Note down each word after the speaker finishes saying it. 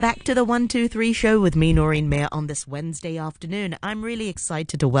Back to the 123 show with me, Noreen Mayer, on this Wednesday afternoon. I'm really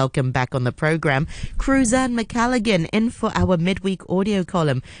excited to welcome back on the program Cruzanne McCalligan in for our midweek audio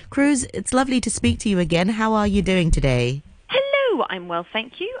column. Cruz, it's lovely to speak to you again. How are you doing today? Hello, I'm well,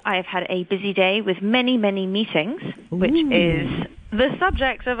 thank you. I have had a busy day with many, many meetings, which is the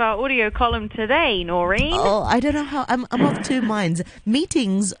subject of our audio column today, Noreen. Oh, I don't know how. I'm of two minds.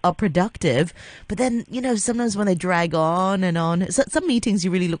 Meetings are productive, but then, sometimes when they drag on and on, some meetings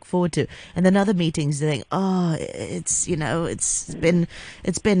you really look forward to, and then other meetings you think, oh, it's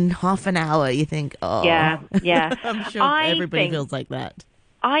been half an hour. You think, oh. Yeah. I'm sure everybody feels like that.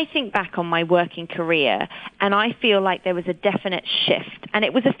 I think back on my working career, and I feel like there was a definite shift. And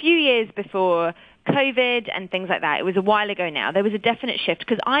it was a few years before COVID and things like that. It was a while ago now. There was a definite shift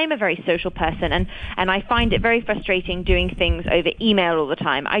because I'm a very social person, and I find it very frustrating doing things over email all the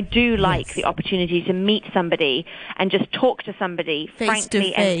time. I do like the opportunity to meet somebody and just talk to somebody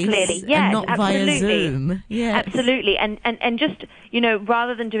frankly and clearly. Yes, and not via Zoom. Yes. Absolutely. And just,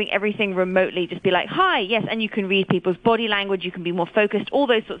 rather than doing everything remotely, just be like, hi, yes, and you can read people's body language, you can be more focused, all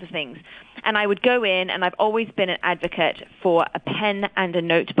those sorts of things. And I would go in, and I've always been an advocate for a pen and a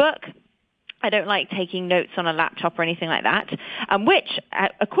notebook. I don't like taking notes on a laptop or anything like that, which,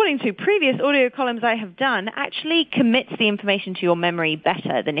 according to previous audio columns I have done, actually commits the information to your memory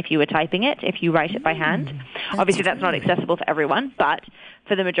better than if you were typing it, if you write it by hand. Obviously, that's not accessible for everyone, but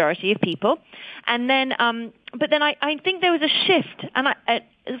for the majority of people. And then, but then I think there was a shift, and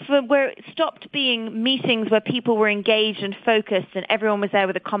where it stopped being meetings where people were engaged and focused and everyone was there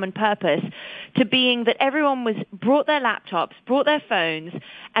with a common purpose, to being that everyone brought their laptops, brought their phones,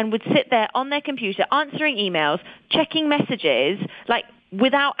 and would sit there on their computer answering emails, checking messages,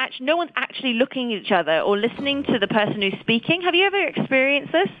 without no one's actually looking at each other or listening to the person who's speaking. Have you ever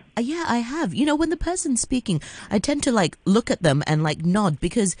experienced this? Yeah, I have. When the person's speaking, I tend to look at them and nod,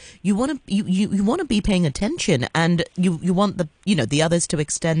 because you want to you want to be paying attention, and you want the others to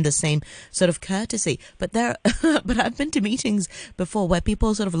extend the same sort of courtesy. But but I've been to meetings before where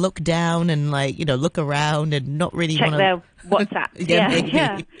people sort of look down and look around and not really check their WhatsApp.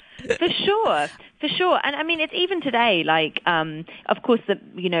 Yeah. For sure. And I mean, it's even today, of course,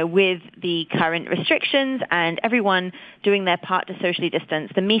 with the current restrictions and everyone doing their part to socially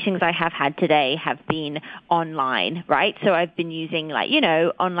distance, the meetings I have had today have been online, right? So I've been using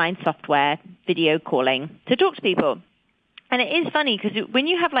online software, video calling to talk to people. And it is funny because when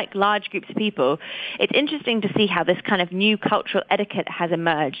you have large groups of people, it's interesting to see how this kind of new cultural etiquette has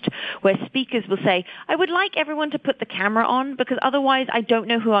emerged, where speakers will say, I would like everyone to put the camera on because otherwise I don't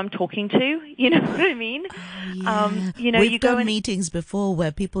know who I'm talking to. You know what I mean? We've done meetings before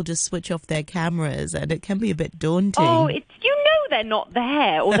where people just switch off their cameras, and it can be a bit daunting. Oh, they're not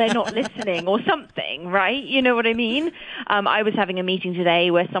there or they're not listening or something, right? You know what I mean? I was having a meeting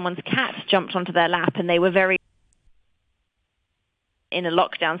today where someone's cat jumped onto their lap and they were very in a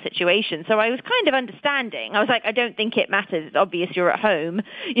lockdown situation. So I was kind of understanding. I was like, I don't think it matters. It's obvious you're at home.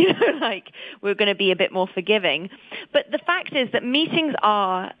 We're going to be a bit more forgiving. But the fact is that meetings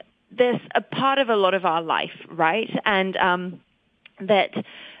are a part of a lot of our life, right? And that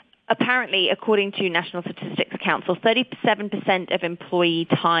apparently, according to National Statistics Council, 37% of employee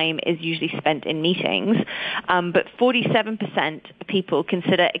time is usually spent in meetings, but 47% of people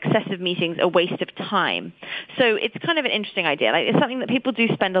consider excessive meetings a waste of time. So it's kind of an interesting idea. It's something that people do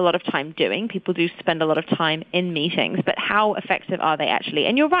spend a lot of time doing. People do spend a lot of time in meetings, but how effective are they actually?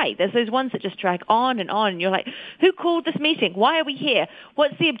 And you're right. There's those ones that just drag on, and you're like, who called this meeting? Why are we here?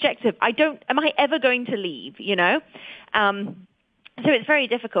 What's the objective? Am I ever going to leave? So it's very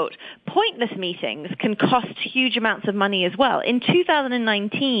difficult. Pointless meetings can cost huge amounts of money as well. In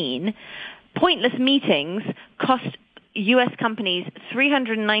 2019, pointless meetings cost U.S. companies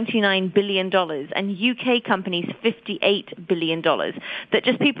 $399 billion and UK companies $58 billion. That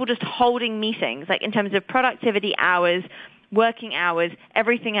just people just holding meetings, in terms of productivity hours, working hours,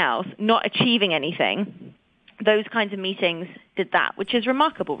 everything else, not achieving anything. Those kinds of meetings did that, which is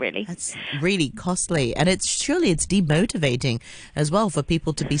remarkable, really. That's really costly. And surely it's demotivating as well for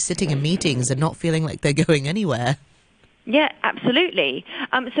people to be sitting in meetings and not feeling like they're going anywhere. Yeah, absolutely.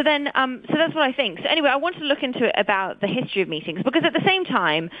 So that's what I think. So anyway, I want to look into it about the history of meetings, because at the same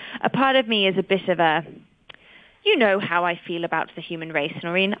time, a part of me is a bit of a, you know how I feel about the human race,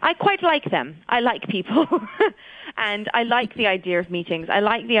 Noreen. I quite like them. I like people. And I like the idea of meetings. I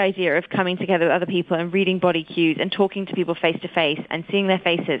like the idea of coming together with other people and reading body cues and talking to people face to face and seeing their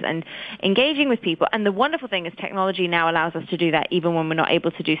faces and engaging with people. And the wonderful thing is technology now allows us to do that even when we're not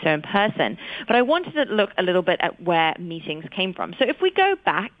able to do so in person. But I wanted to look a little bit at where meetings came from. So if we go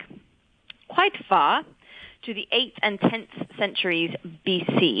back quite far to the 8th and 10th centuries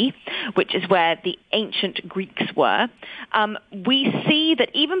BC, which is where the ancient Greeks were, we see that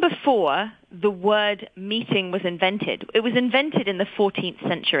even before the word meeting was invented, it was invented in the 14th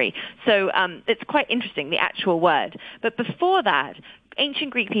century. So it's quite interesting, the actual word. But before that,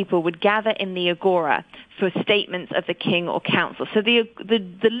 ancient Greek people would gather in the agora for statements of the king or council. So the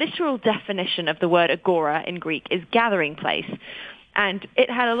literal definition of the word agora in Greek is gathering place. And it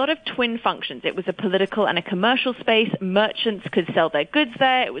had a lot of twin functions. It was a political and a commercial space. Merchants could sell their goods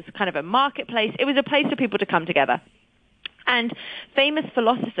there. It was kind of a marketplace. It was a place for people to come together. And famous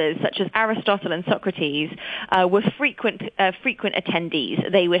philosophers such as Aristotle and Socrates were frequent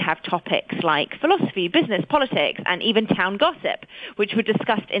attendees. They would have topics like philosophy, business, politics, and even town gossip, which were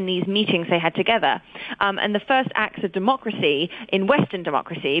discussed in these meetings they had together. And the first acts of democracy in Western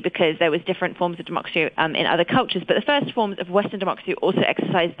democracy, because there was different forms of democracy in other cultures, but the first forms of Western democracy also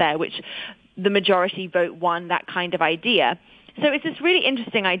exercised there, which the majority vote won that kind of idea. So it's this really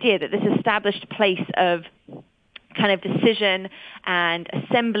interesting idea that this established place of kind of decision and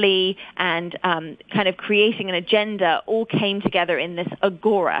assembly and kind of creating an agenda all came together in this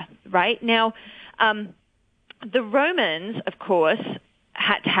agora, right? Now, the Romans, of course,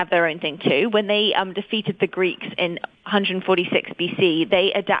 had to have their own thing too. When they defeated the Greeks in 146 BC,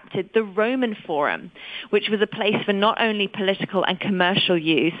 they adapted the Roman Forum, which was a place for not only political and commercial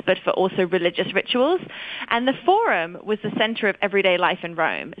use, but for also religious rituals. And the Forum was the center of everyday life in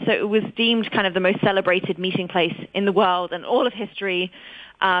Rome. So it was deemed kind of the most celebrated meeting place in the world and all of history.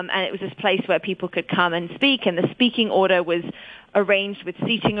 And it was this place where people could come and speak, and the speaking order was arranged with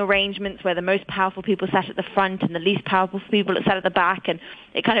seating arrangements where the most powerful people sat at the front and the least powerful people sat at the back. And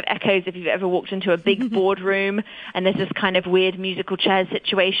it kind of echoes if you've ever walked into a big boardroom and there's this kind of weird musical chairs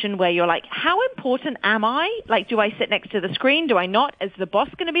situation where you're like, how important am I? Like, do I sit next to the screen? Do I not? Is the boss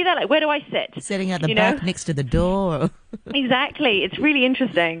going to be there? Like, where do I sit? Sitting at the back next to the door. Exactly. It's really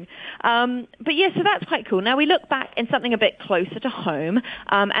interesting. But yeah, so that's quite cool. Now we look back in something a bit closer to home,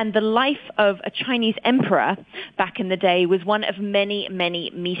 and the life of a Chinese emperor back in the day was one of many, many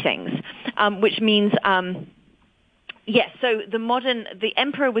meetings, which means yes, so the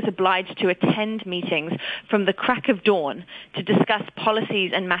emperor was obliged to attend meetings from the crack of dawn to discuss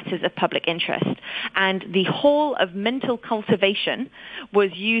policies and matters of public interest. And the hall of mental cultivation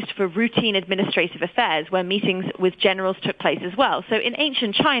was used for routine administrative affairs where meetings with generals took place as well. So in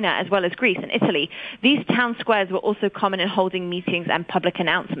ancient China, as well as Greece and Italy, these town squares were also common in holding meetings and public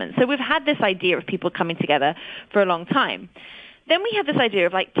announcements. So we've had this idea of people coming together for a long time. Then we have this idea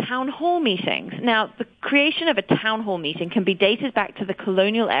of like town hall meetings. Now, the creation of a town hall meeting can be dated back to the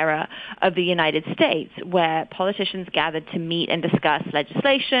colonial era of the United States, where politicians gathered to meet and discuss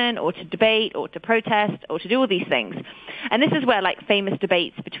legislation or to debate or to protest or to do all these things. And this is where like famous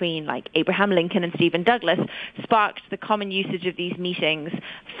debates between like Abraham Lincoln and Stephen Douglas sparked the common usage of these meetings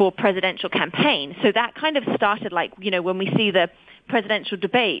for presidential campaigns. So that kind of started like, you know, when we see the presidential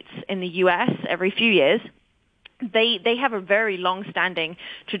debates in the U.S. every few years, they have a very long-standing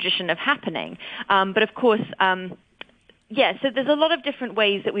tradition of happening. But of course, so there's a lot of different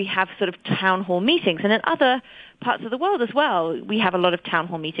ways that we have sort of town hall meetings. And in other parts of the world as well, we have a lot of town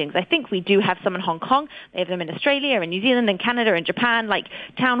hall meetings. I think we do have some in Hong Kong. They have them in Australia and New Zealand and Canada and Japan, like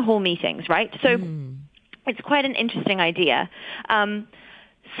town hall meetings, right? So it's quite an interesting idea.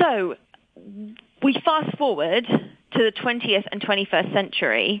 So we fast forward to the 20th and 21st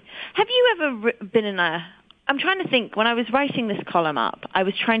century. Have you ever been in I'm trying to think, when I was writing this column up, I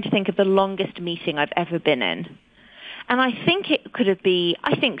was trying to think of the longest meeting I've ever been in. And I think it could have been,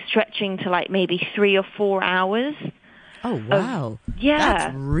 stretching to like maybe 3 or 4 hours. Oh, wow. Yeah.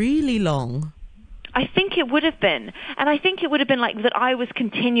 That's really long. I think it would have been. And I think it would have been like that I was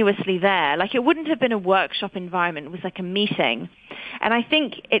continuously there. Like it wouldn't have been a workshop environment. It was like a meeting. And I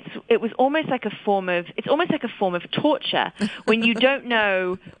think it was almost like a form of torture when you don't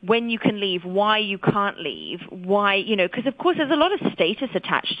know when you can leave, why you can't leave, why, because of course there's a lot of status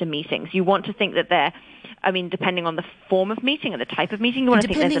attached to meetings. You want to think that depending on the form of meeting and the type of meeting, you want to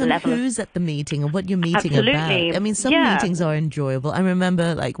think there's a level. Depending on who's at the meeting and what you're meeting Absolutely. about. Some meetings are enjoyable. I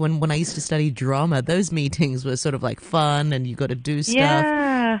remember like when I used to study drama, those meetings were sort of like fun and you got to do stuff.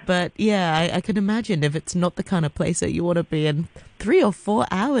 Yeah. But I can imagine if it's not the kind of place that you want to be in, 3 or 4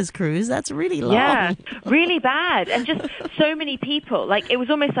 hours, Cruz, that's really long. Yeah, really bad. And just so many people. Like it was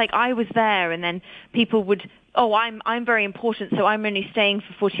almost like I was there and then people would, I'm very important, so I'm only staying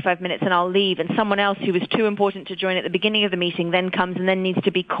for 45 minutes and I'll leave. And someone else who was too important to join at the beginning of the meeting then comes and then needs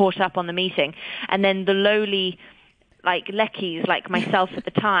to be caught up on the meeting. And then the lowly like leckies like myself at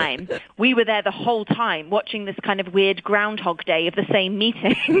the time, we were there the whole time watching this kind of weird Groundhog Day of the same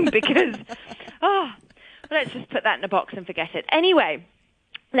meeting because, let's just put that in a box and forget it. Anyway,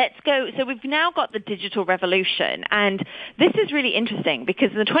 let's go. So we've now got the digital revolution, and this is really interesting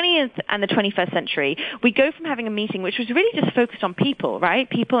because in the 20th and the 21st century, we go from having a meeting which was really just focused on people, right?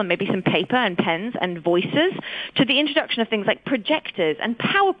 People and maybe some paper and pens and voices, to the introduction of things like projectors and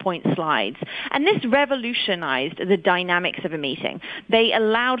PowerPoint slides. And this revolutionized the dynamics of a meeting. They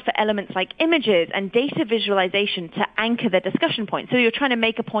allowed for elements like images and data visualization to anchor their discussion point. So you're trying to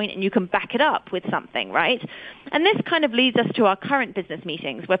make a point and you can back it up with something, right? And this kind of leads us to our current business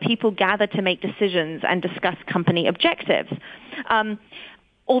meetings, where people gather to make decisions and discuss company objectives.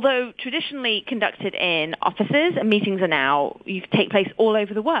 Although traditionally conducted in offices, meetings are now, you take place all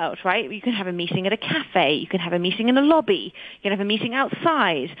over the world, right? You can have a meeting at a cafe, you can have a meeting in a lobby, you can have a meeting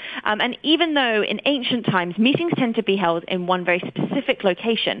outside. And even though in ancient times, meetings tend to be held in one very specific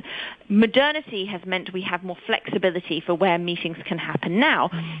location, modernity has meant we have more flexibility for where meetings can happen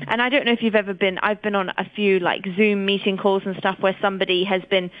now. And I don't know if you've ever been, I've been on a few like Zoom meeting calls and stuff where somebody has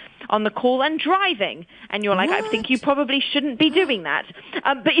been on the call and driving, and you're like, What? I think you probably shouldn't be doing that.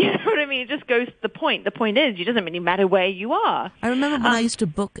 But you know what I mean? It just goes to the point. The point is, it doesn't really matter where you are. I remember when I used to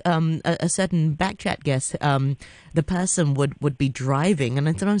book a certain backchat guest, the person would be driving, and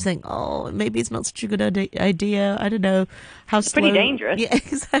then I was thinking, oh, maybe it's not such a good idea. I don't know how It's slow. pretty dangerous. Yeah,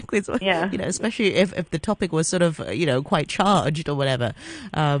 exactly. So, Yeah. You know, especially if the topic was sort of, quite charged or whatever.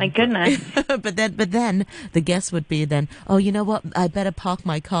 My goodness. but then the guest would be then, oh, you know what? I better park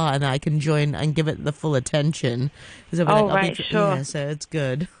my car and I can join and give it the full attention. So Oh, right, sure. Yeah, so it's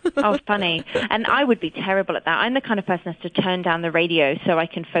good. Oh, funny. And I would be terrible at that. I'm the kind of person that has to turn down the radio so I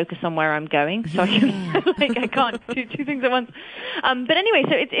can focus on where I'm going. So I can't do two things at once. But anyway,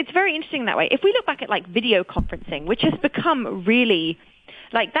 so it's very interesting that way. If we look back at like video conferencing, which has become really,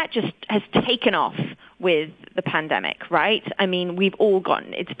 like that just has taken off with the pandemic, right? I mean, we've all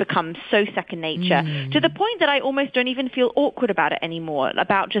it's become so second nature to the point that I almost don't even feel awkward about it anymore,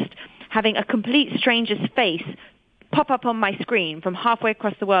 about just having a complete stranger's face pop up on my screen from halfway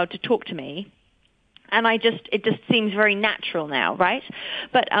across the world to talk to me. And it just seems very natural now, right?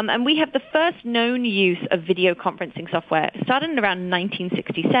 But, and we have the first known use of video conferencing software started in around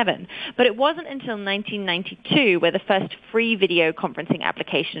 1967, but it wasn't until 1992 where the first free video conferencing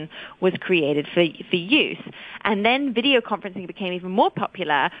application was created for use. And then video conferencing became even more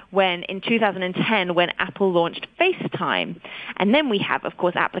popular in 2010 when Apple launched FaceTime. And then we have, of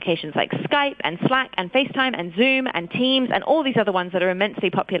course, applications like Skype and Slack and FaceTime and Zoom and Teams and all these other ones that are immensely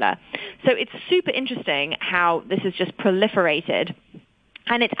popular. So it's super interesting how this has just proliferated.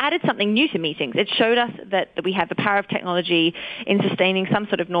 And it's added something new to meetings. It showed us that we have the power of technology in sustaining some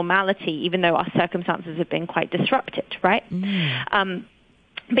sort of normality, even though our circumstances have been quite disrupted, right?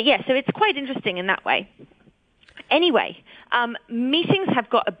 But yeah, so it's quite interesting in that way. Anyway, meetings have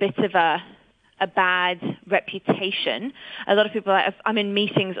got a bit of a bad reputation. A lot of people are like, I'm in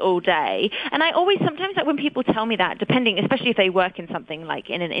meetings all day. And I always, sometimes like when people tell me that, depending, especially if they work in something like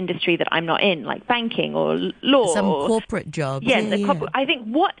in an industry that I'm not in, like banking or law. Some corporate jobs. Yes, I think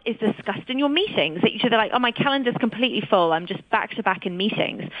what is discussed in your meetings? So they're like, oh, my calendar's completely full. I'm just back to back in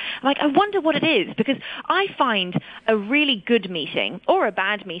meetings. I'm like, I wonder what it is, because I find a really good meeting, or a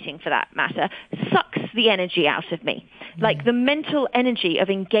bad meeting for that matter, sucks the energy out of me. Like the mental energy of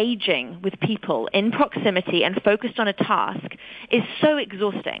engaging with people in proximity and focused on a task is so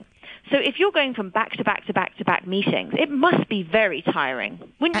exhausting. So if you're going from back to back to back to back meetings, it must be very tiring,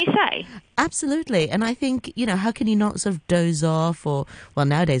 wouldn't you say? Absolutely. And I think, how can you not sort of doze off well,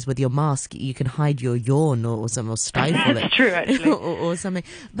 nowadays with your mask, you can hide your yawn or something, or stifle it. That's true, actually. or something.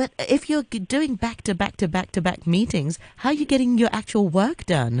 But if you're doing back to back to back to back meetings, how are you getting your actual work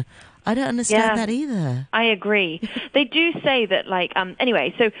done? I don't understand that either. I agree. They do say that,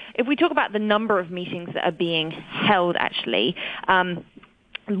 anyway, so if we talk about the number of meetings that are being held, actually,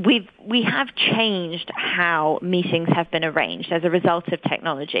 we have changed how meetings have been arranged as a result of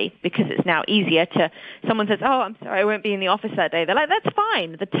technology, because it's now easier someone says, oh, I'm sorry, I won't be in the office that day. They're like, that's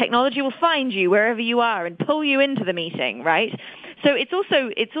fine. The technology will find you wherever you are and pull you into the meeting, right? So it's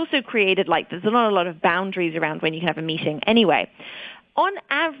also created, there's not a lot of boundaries around when you can have a meeting. Anyway, on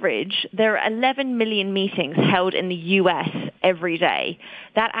average, there are 11 million meetings held in the U.S. every day.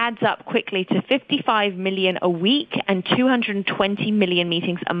 That adds up quickly to 55 million a week and 220 million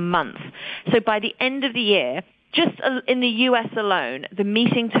meetings a month. So by the end of the year, just in the U.S. alone, the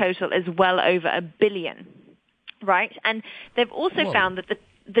meeting total is well over 1 billion. Right? And they've also found that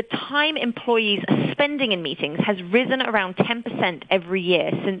the time employees are spending in meetings has risen around 10% every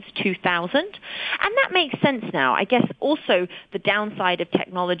year since 2000. And that makes sense now. I guess also the downside of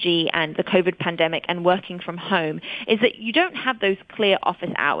technology and the COVID pandemic and working from home is that you don't have those clear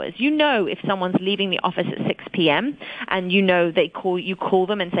office hours. You know if someone's leaving the office at 6 p.m. and you know you call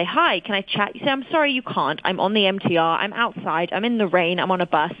them and say, hi, can I chat? You say, I'm sorry, you can't. I'm on the MTR. I'm outside. I'm in the rain. I'm on a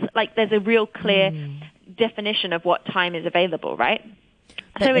bus. Like there's a real clear definition of what time is available, right?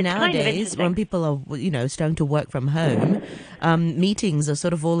 But so it's nowadays, when people are, starting to work from home, meetings are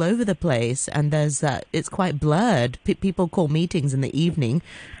sort of all over the place, and it's quite blurred. People call meetings in the evening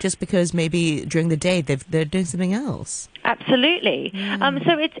just because maybe during the day they're doing something else. Absolutely.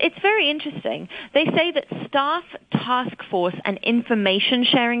 So it's very interesting. They say that staff, task force, and information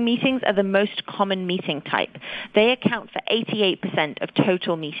sharing meetings are the most common meeting type. They account for 88% of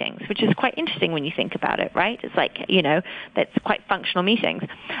total meetings, which is quite interesting when you think about it, right? It's like, that's quite functional meetings.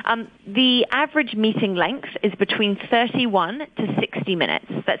 The average meeting length is between 31 to 60 minutes.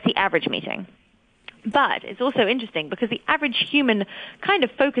 That's the average meeting. But it's also interesting because the average human kind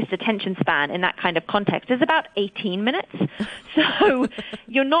of focused attention span in that kind of context is about 18 minutes. So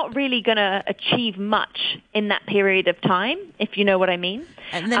you're not really going to achieve much in that period of time, if you know what I mean.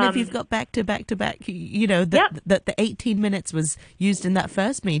 And then if you've got back to back, the 18 minutes was used in that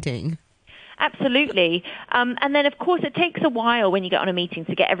first meeting. Absolutely. And then, of course, it takes a while when you get on a meeting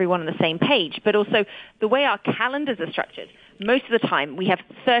to get everyone on the same page. But also the way our calendars are structured, most of the time we have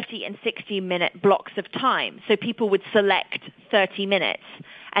 30 and 60-minute blocks of time. So people would select 30 minutes.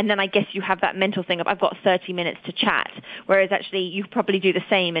 And then I guess you have that mental thing of, I've got 30 minutes to chat, whereas actually you probably do the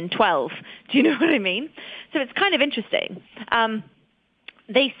same in 12. Do you know what I mean? So it's kind of interesting.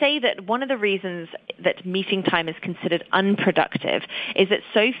 They say that one of the reasons that meeting time is considered unproductive is that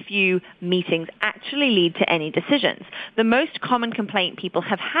so few meetings actually lead to any decisions. The most common complaint people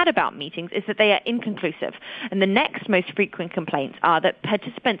have had about meetings is that they are inconclusive. And the next most frequent complaints are that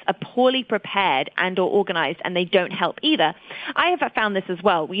participants are poorly prepared and or organized, and they don't help either. I have found this as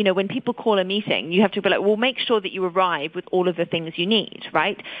well. When people call a meeting, you have to be like, well, make sure that you arrive with all of the things you need,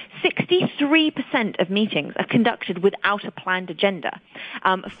 right? 63% of meetings are conducted without a planned agenda.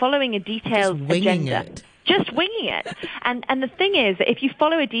 Following a detailed agenda. Just winging it. And the thing is, if you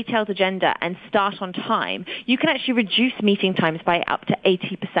follow a detailed agenda and start on time, you can actually reduce meeting times by up to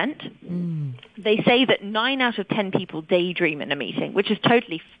 80%. They say that 9 out of 10 people daydream in a meeting, which is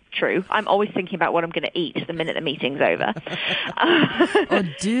totally true. I'm always thinking about what I'm going to eat the minute the meeting's over. Or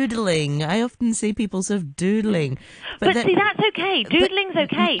doodling. I often see people sort of doodling. But see, that's okay. Doodling's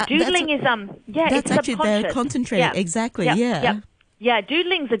okay. Doodling is, that's it's actually, subconscious. they're concentrating. Yeah. Exactly, Yep. Yeah,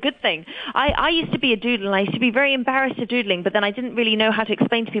 doodling's a good thing. I used to be a doodler, and I used to be very embarrassed of doodling, but then I didn't really know how to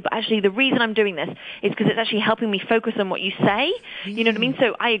explain to people, actually, the reason I'm doing this is because it's actually helping me focus on what you say. You know what I mean?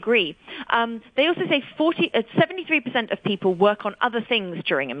 So I agree. They also say 73% of people work on other things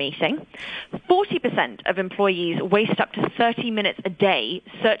during a meeting. 40% of employees waste up to 30 minutes a day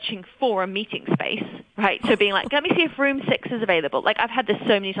searching for a meeting space, right? So being like, let me see if room 6 is available. Like, I've had this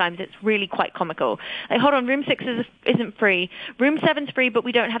so many times, it's really quite comical. Like, hold on, room 6 isn't free. Room 7's free, but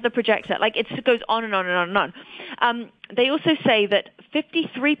we don't have the projector. Like, it just goes on and on and on and on. They also say that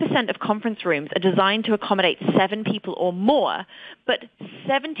 53% of conference rooms are designed to accommodate 7 people or more, but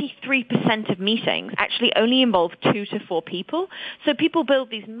 73% of meetings actually only involve 2 to 4 people. So people build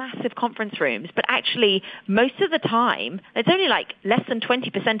these massive conference rooms, but actually most of the time, it's only like less than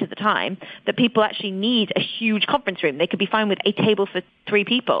 20% of the time that people actually need a huge conference room. They could be fine with a table for 3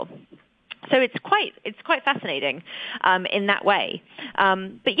 people. So it's quite fascinating in that way.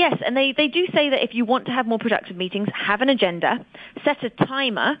 But yes, and they do say that if you want to have more productive meetings, have an agenda, set a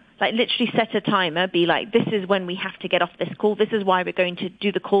timer, like literally set a timer, be like, this is when we have to get off this call, this is why we're going to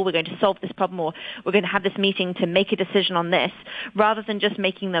do the call, we're going to solve this problem, or we're going to have this meeting to make a decision on this, rather than just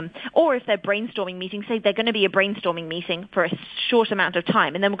making them, or if they're brainstorming meetings, say they're going to be a brainstorming meeting for a short amount of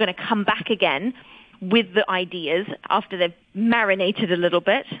time, and then we're going to come back again with the ideas after they've marinated a little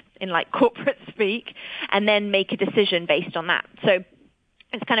bit in like corporate speak, and then make a decision based on that. So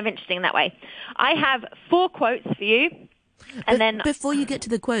it's kind of interesting in that way. I have 4 quotes for you. And then before you get to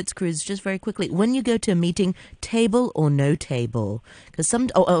the quotes, Cruz, just very quickly, when you go to a meeting, table or no table, because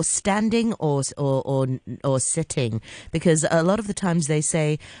or standing or sitting, because a lot of the times they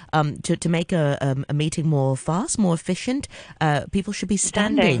say to make a meeting more fast, more efficient, people should be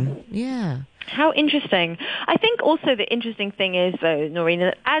standing. Yeah. How interesting. I think also the interesting thing is, though, Noreen,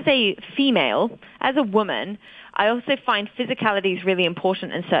 that as a female, as a woman, I also find physicality is really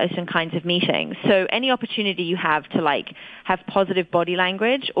important in certain kinds of meetings. So any opportunity you have to like have positive body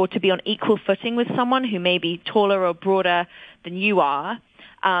language, or to be on equal footing with someone who may be taller or broader than you are,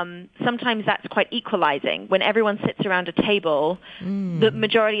 sometimes that's quite equalizing. When everyone sits around a table, the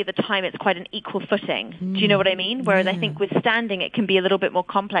majority of the time it's quite an equal footing. Do you know what I mean? Whereas I think with standing, it can be a little bit more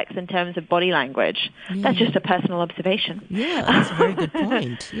complex in terms of body language. That's just a personal observation. Yeah, that's a very good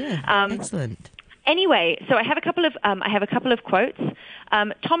point. Yeah, excellent. Anyway, so I have a couple of quotes.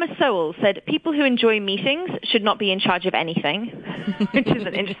 Thomas Sowell said, "People who enjoy meetings should not be in charge of anything," which is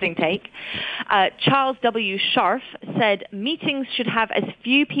an interesting take. Charles W. Scharf said, "Meetings should have as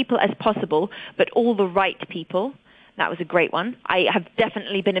few people as possible, but all the right people." That was a great one. I have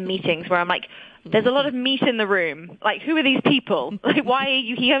definitely been in meetings where I'm like, there's a lot of meat in the room. Like, who are these people? Like, why are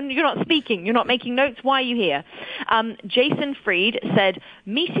you here? You're not speaking. You're not making notes. Why are you here? Jason Fried said,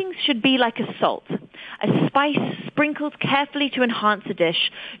 "Meetings should be like a salt, a spice sprinkled carefully to enhance a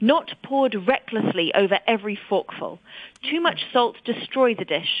dish, not poured recklessly over every forkful. Too much salt destroys a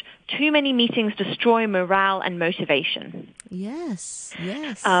dish. Too many meetings destroy morale and motivation." Yes.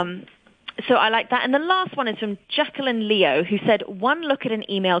 So I like that. And the last one is from Jacqueline Leo, who said, "One look at an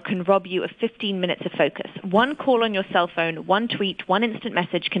email can rob you of 15 minutes of focus. One call on your cell phone, one tweet, one instant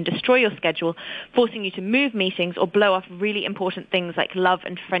message can destroy your schedule, forcing you to move meetings or blow off really important things like love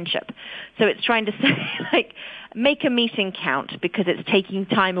and friendship." So it's trying to say, like, make a meeting count because it's taking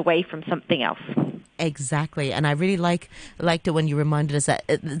time away from something else. Exactly. And I really liked it when you reminded us that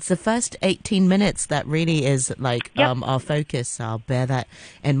it's the first 18 minutes that really is like our focus. I'll bear that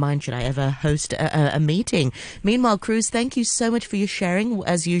in mind should I ever host a meeting. Meanwhile, Cruz, thank you so much for your sharing.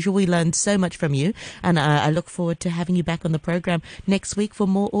 As usual, we learned so much from you. And I look forward to having you back on the program next week for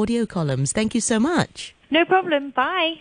more audio columns. Thank you so much. No problem. Bye.